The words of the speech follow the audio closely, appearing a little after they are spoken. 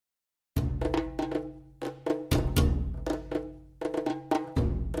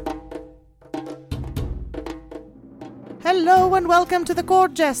Hello and welcome to the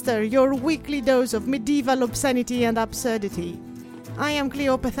Court Jester, your weekly dose of medieval obscenity and absurdity. I am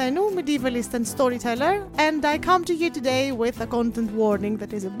Cleopethenu, medievalist and storyteller, and I come to you today with a content warning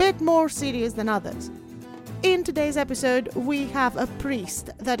that is a bit more serious than others. In today's episode, we have a priest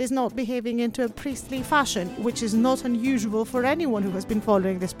that is not behaving into a priestly fashion, which is not unusual for anyone who has been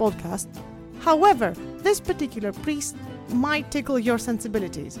following this podcast. However, this particular priest might tickle your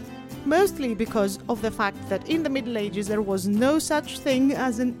sensibilities, mostly because of the fact that in the Middle Ages there was no such thing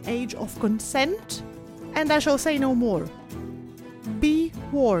as an age of consent, and I shall say no more. Be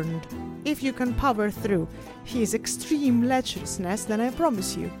warned, if you can power through his extreme lecherousness, then I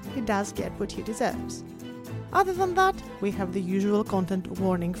promise you, he does get what he deserves. Other than that, we have the usual content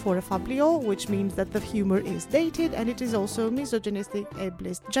warning for a fabliau, which means that the humor is dated and it is also misogynistic,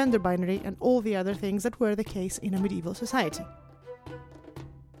 ableist, gender binary, and all the other things that were the case in a medieval society.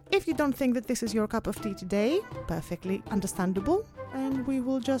 If you don't think that this is your cup of tea today, perfectly understandable, and we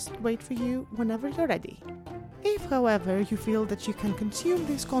will just wait for you whenever you're ready. If, however, you feel that you can consume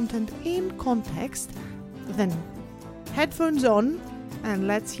this content in context, then headphones on, and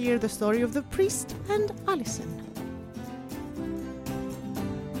let's hear the story of the priest and Alison.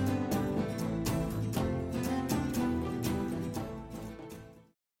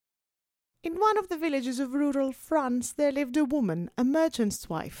 In one of the villages of rural France, there lived a woman, a merchant's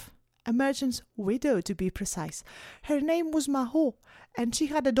wife. A merchant's widow, to be precise. Her name was Mahot, and she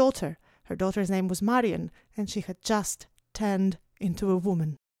had a daughter. Her daughter's name was Marion, and she had just turned into a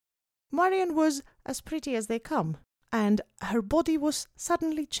woman. Marion was as pretty as they come, and her body was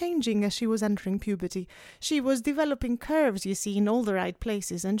suddenly changing as she was entering puberty. She was developing curves, you see, in all the right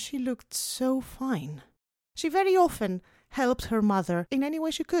places, and she looked so fine. She very often helped her mother in any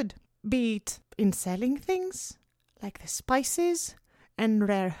way she could, be it in selling things, like the spices and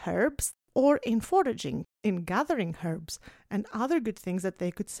rare herbs, or in foraging, in gathering herbs and other good things that they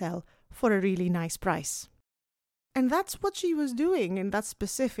could sell for a really nice price. And that's what she was doing in that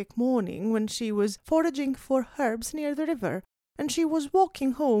specific morning when she was foraging for herbs near the river, and she was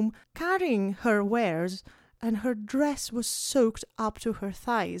walking home carrying her wares, and her dress was soaked up to her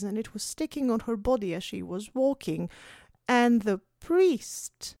thighs, and it was sticking on her body as she was walking. And the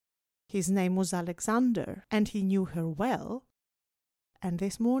priest, his name was Alexander, and he knew her well, and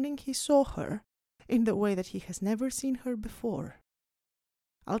this morning he saw her in the way that he has never seen her before.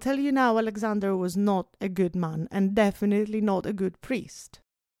 I'll tell you now, Alexander was not a good man, and definitely not a good priest.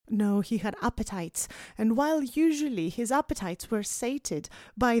 No, he had appetites, and while usually his appetites were sated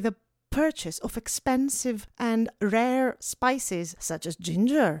by the purchase of expensive and rare spices such as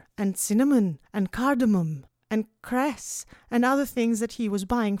ginger and cinnamon and cardamom and cress and other things that he was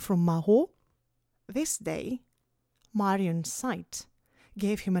buying from Mahot, this day Marion's sight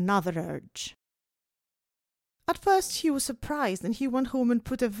gave him another urge. At first he was surprised, and he went home and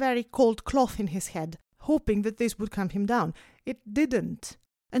put a very cold cloth in his head, hoping that this would calm him down. It didn't,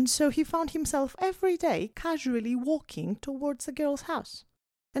 and so he found himself every day casually walking towards the girl's house,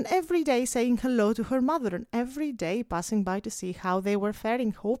 and every day saying hello to her mother, and every day passing by to see how they were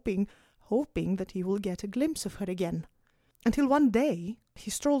faring, hoping that he will get a glimpse of her again. Until one day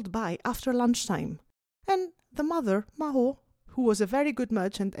he strolled by after lunchtime, and the mother, Mahot, who was a very good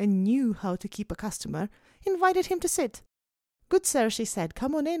merchant and knew how to keep a customer, invited him to sit. "Good sir," she said,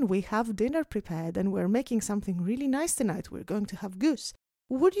 "come on in. We have dinner prepared, and we're making something really nice tonight. We're going to have goose.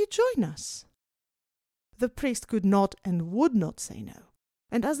 Would you join us?" The priest could not and would not say no,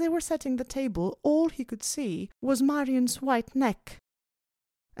 and as they were setting the table, all he could see was Marion's white neck,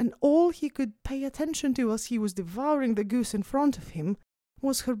 and all he could pay attention to as he was devouring the goose in front of him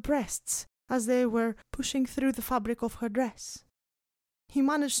was her breasts as they were pushing through the fabric of her dress. He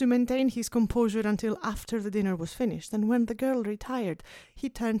managed to maintain his composure until after the dinner was finished, and when the girl retired, he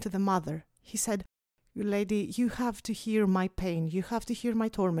turned to the mother. He said, "Lady, you have to hear my pain, you have to hear my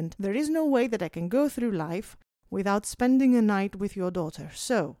torment. There is no way that I can go through life without spending a night with your daughter.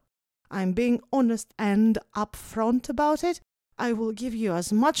 So, I'm being honest and upfront about it. I will give you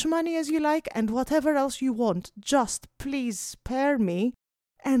as much money as you like and whatever else you want. Just please spare me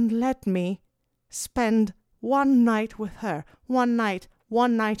and let me spend one night with her. One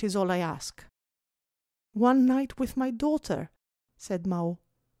night is all I ask." "One night with my daughter," said Mahot.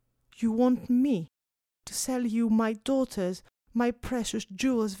 "You want me to sell you my daughter's, my precious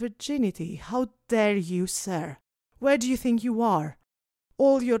jewel's virginity? How dare you, sir? Where do you think you are?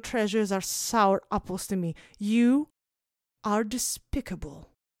 All your treasures are sour apples to me. You are despicable."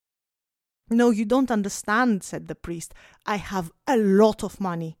 "No, you don't understand," said the priest. "I have a lot of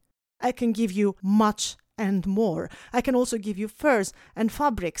money. I can give you much and more. I can also give you furs and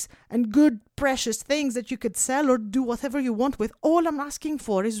fabrics and good, precious things that you could sell or do whatever you want with. All I'm asking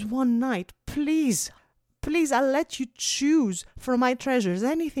for is one night. Please, please, I'll let you choose from my treasures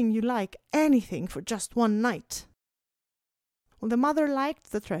anything you like, anything for just one night. Well, the mother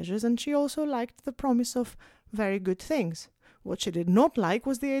liked the treasures, and she also liked the promise of very good things. What she did not like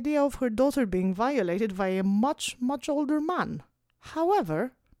was the idea of her daughter being violated by a much, much older man.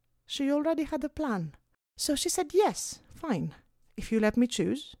 However, she already had a plan. So she said, yes, fine, if you let me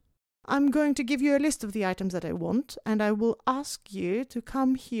choose. I'm going to give you a list of the items that I want, and I will ask you to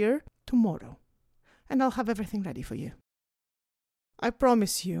come here tomorrow, and I'll have everything ready for you. I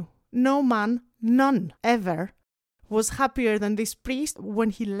promise you, no man, none, ever, was happier than this priest when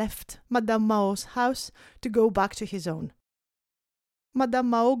he left Madame Mao's house to go back to his own. Madame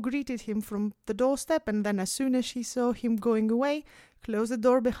Mao greeted him from the doorstep, and then as soon as she saw him going away, closed the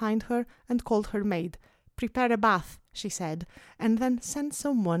door behind her and called her maid. Prepare a bath, she said, and then sent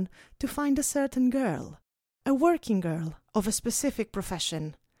someone to find a certain girl, a working girl of a specific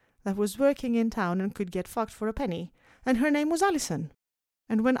profession, that was working in town and could get fucked for a penny, and her name was Alison.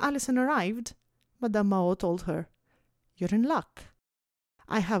 And when Alison arrived, Madame Mao told her, "You're in luck.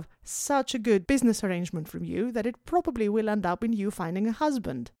 I have such a good business arrangement from you that it probably will end up in you finding a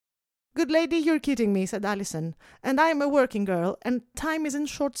husband." "Good lady, you're kidding me," said Alison, "and I am a working girl, and time is in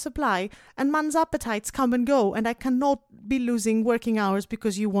short supply, and man's appetites come and go, and I cannot be losing working hours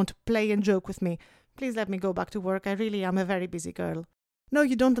because you want to play and joke with me. Please let me go back to work. I really am a very busy girl." "No,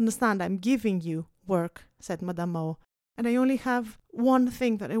 you don't understand. I'm giving you work," said Madame Mao, "and I only have one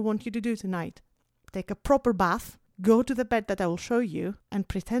thing that I want you to do tonight. Take a proper bath, go to the bed that I will show you, and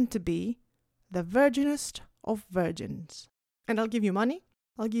pretend to be the virginest of virgins. And I'll give you money,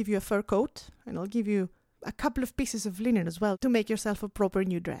 I'll give you a fur coat, and I'll give you a couple of pieces of linen as well to make yourself a proper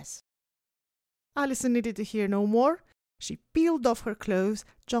new dress." Alison needed to hear no more. She peeled off her clothes,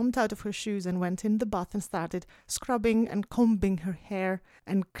 jumped out of her shoes, and went in the bath and started scrubbing and combing her hair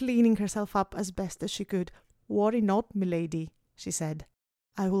and cleaning herself up as best as she could. "Worry not, milady," she said.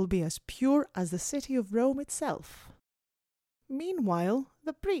 "I will be as pure as the city of Rome itself." Meanwhile,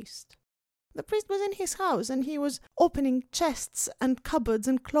 the priest was in his house, and he was opening chests and cupboards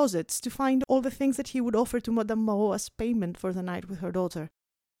and closets to find all the things that he would offer to Madame Mao as payment for the night with her daughter.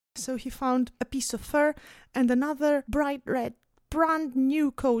 So he found a piece of fur and another bright red, brand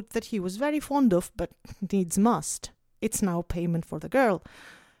new coat that he was very fond of, but needs must. It's now payment for the girl.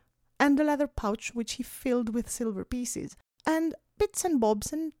 And a leather pouch which he filled with silver pieces, and bits and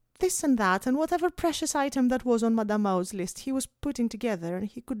bobs and this and that, and whatever precious item that was on Madame Mao's list he was putting together, and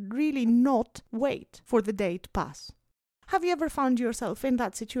he could really not wait for the day to pass. Have you ever found yourself in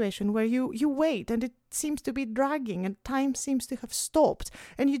that situation where you wait and it seems to be dragging and time seems to have stopped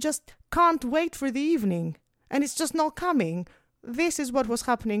and you just can't wait for the evening and it's just not coming? This is what was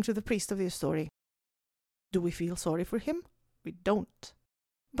happening to the priest of this story. Do we feel sorry for him? We don't.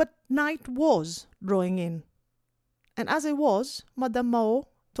 But night was drawing in. And as it was, Madame Mao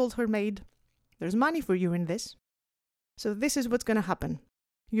told her maid, "There's money for you in this. So this is what's going to happen.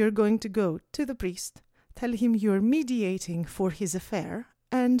 You're going to go to the priest, tell him you're mediating for his affair,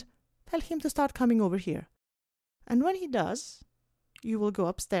 and tell him to start coming over here. And when he does, you will go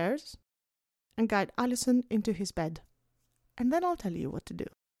upstairs and guide Alison into his bed. And then I'll tell you what to do."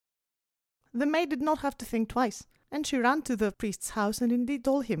 The maid did not have to think twice, and she ran to the priest's house and indeed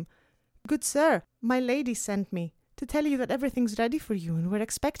told him, "Good sir, my lady sent me to tell you that everything's ready for you and we're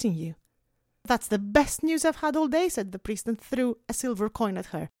expecting you." "That's the best news I've had all day," said the priest, and threw a silver coin at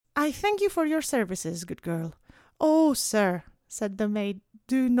her. "I thank you for your services, good girl." "Oh, sir," said the maid,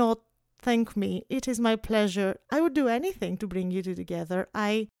 "do not thank me. It is my pleasure. I would do anything to bring you two together.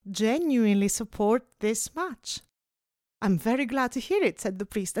 I genuinely support this match." "I'm very glad to hear it," said the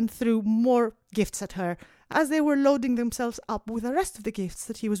priest, and threw more gifts at her, as they were loading themselves up with the rest of the gifts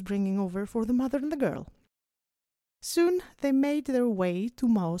that he was bringing over for the mother and the girl. Soon they made their way to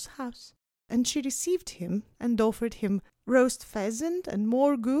Mao's house, and she received him and offered him roast pheasant and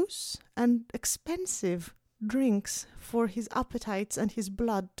more goose and expensive drinks for his appetites and his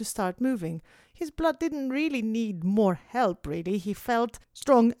blood to start moving. His blood didn't really need more help, really. He felt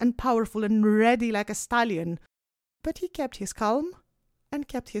strong and powerful and ready like a stallion. But he kept his calm and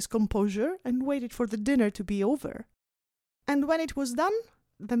kept his composure and waited for the dinner to be over. And when it was done,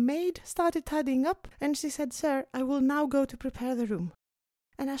 the maid started tidying up, and she said, "Sir, I will now go to prepare the room."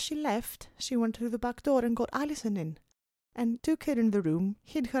 And as she left, she went through the back door and got Alison in, and took her in the room,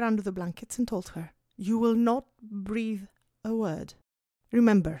 hid her under the blankets, and told her, "You will not breathe a word.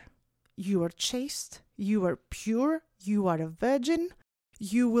 Remember, you are chaste, you are pure, you are a virgin,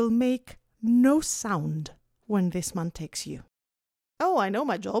 you will make no sound when this man takes you." "Oh, I know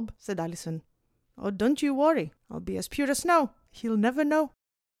my job," said Alison. "Oh, don't you worry. I'll be as pure as snow. He'll never know."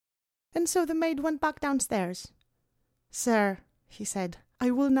 And so the maid went back downstairs. "Sir," he said,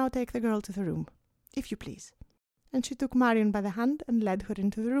 "I will now take the girl to the room, if you please." And she took Marion by the hand and led her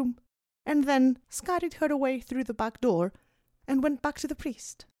into the room, and then scurried her away through the back door and went back to the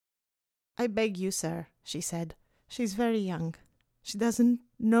priest. "I beg you, sir," she said. "She's very young. She doesn't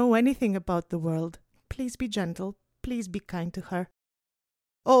know anything about the world. Please be gentle. Please be kind to her."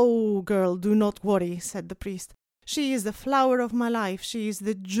 "Oh, girl, do not worry," said the priest. "She is the flower of my life. She is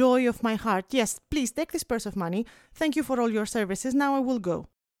the joy of my heart. Yes, please take this purse of money. Thank you for all your services. Now I will go."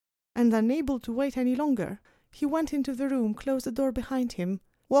 And unable to wait any longer, he went into the room, closed the door behind him,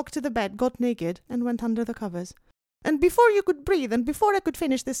 walked to the bed, got naked, and went under the covers. And before you could breathe, and before I could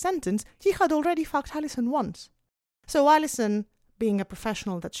finish this sentence, he had already fucked Alison once. So Alison, being a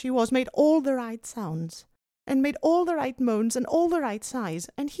professional that she was, made all the right sounds, and made all the right moans and all the right sighs,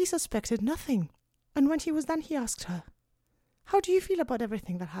 and he suspected nothing. And when he was done, he asked her, "How do you feel about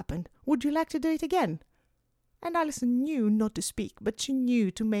everything that happened? Would you like to do it again?" And Alison knew not to speak, but she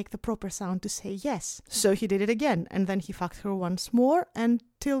knew to make the proper sound to say yes. So he did it again, and then he fucked her once more, and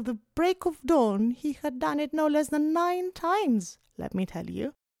till the break of dawn he had done it no less than 9 times, let me tell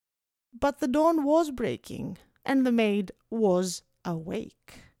you. But the dawn was breaking, and the maid was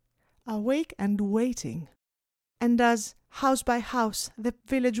awake and waiting. And as, house by house, the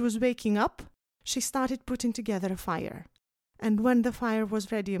village was waking up, she started putting together a fire. And when the fire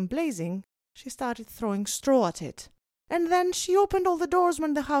was ready and blazing, she started throwing straw at it. And then she opened all the doors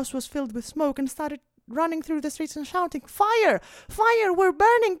when the house was filled with smoke and started running through the streets and shouting, "Fire! Fire! We're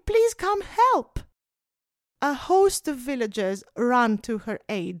burning! Please come help!" A host of villagers ran to her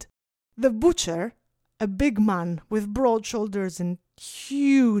aid. The butcher, a big man with broad shoulders and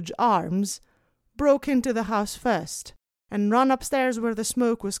huge arms, broke into the house first and ran upstairs where the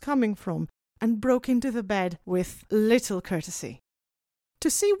smoke was coming from and broke into the bed with little courtesy. To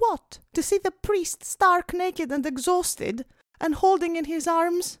see what? To see the priest stark naked and exhausted, and holding in his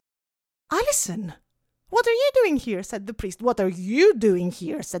arms? "Alison, what are you doing here?" said the priest. "What are you doing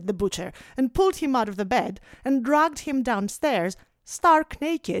here?" said the butcher, and pulled him out of the bed and dragged him downstairs, stark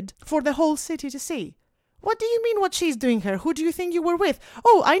naked, for the whole city to see. "What do you mean what she's doing here? Who do you think you were with?"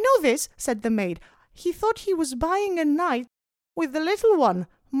 "Oh, I know this," said the maid. "He thought he was buying a night with the little one,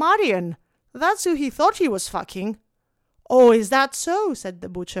 Marion. That's who he thought he was fucking." "Oh, is that so?" said the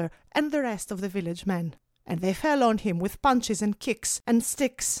butcher and the rest of the village men. And they fell on him with punches and kicks and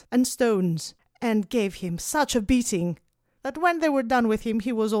sticks and stones, and gave him such a beating that when they were done with him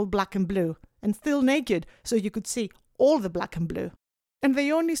he was all black and blue, and still naked, so you could see all the black and blue. And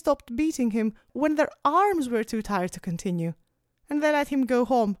they only stopped beating him when their arms were too tired to continue, and they let him go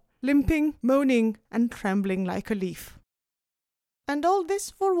home, limping, moaning, and trembling like a leaf. And all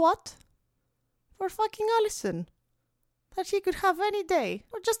this for what? For fucking Alison. That he could have any day,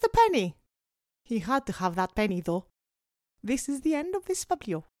 or just a penny. He had to have that penny, though. This is the end of this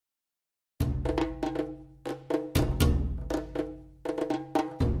fabliau.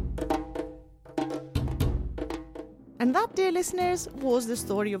 And that, dear listeners, was the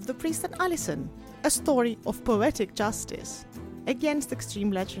story of the priest and Alison, a story of poetic justice against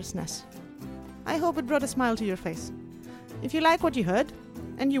extreme lecherousness. I hope it brought a smile to your face. If you like what you heard,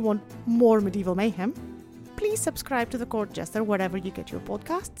 and you want more medieval mayhem, please subscribe to The Court Jester wherever you get your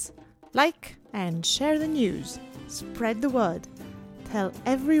podcasts. Like and share the news. Spread the word. Tell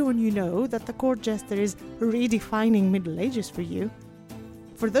everyone you know that The Court Jester is redefining Middle Ages for you.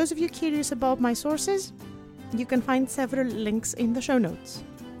 For those of you curious about my sources, you can find several links in the show notes.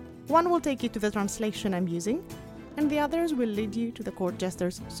 One will take you to the translation I'm using, and the others will lead you to The Court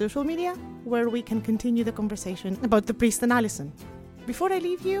Jester's social media, where we can continue the conversation about the priest and Alison. Before I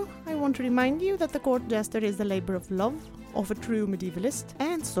leave you, I want to remind you that The Court Jester is the labour of love of a true medievalist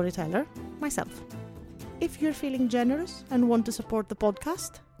and storyteller, myself. If you're feeling generous and want to support the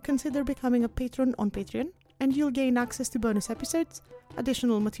podcast, consider becoming a patron on Patreon, and you'll gain access to bonus episodes,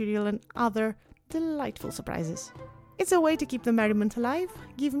 additional material, and other delightful surprises. It's a way to keep the merriment alive,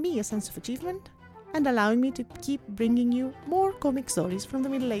 give me a sense of achievement, and allowing me to keep bringing you more comic stories from the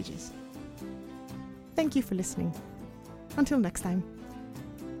Middle Ages. Thank you for listening. Until next time.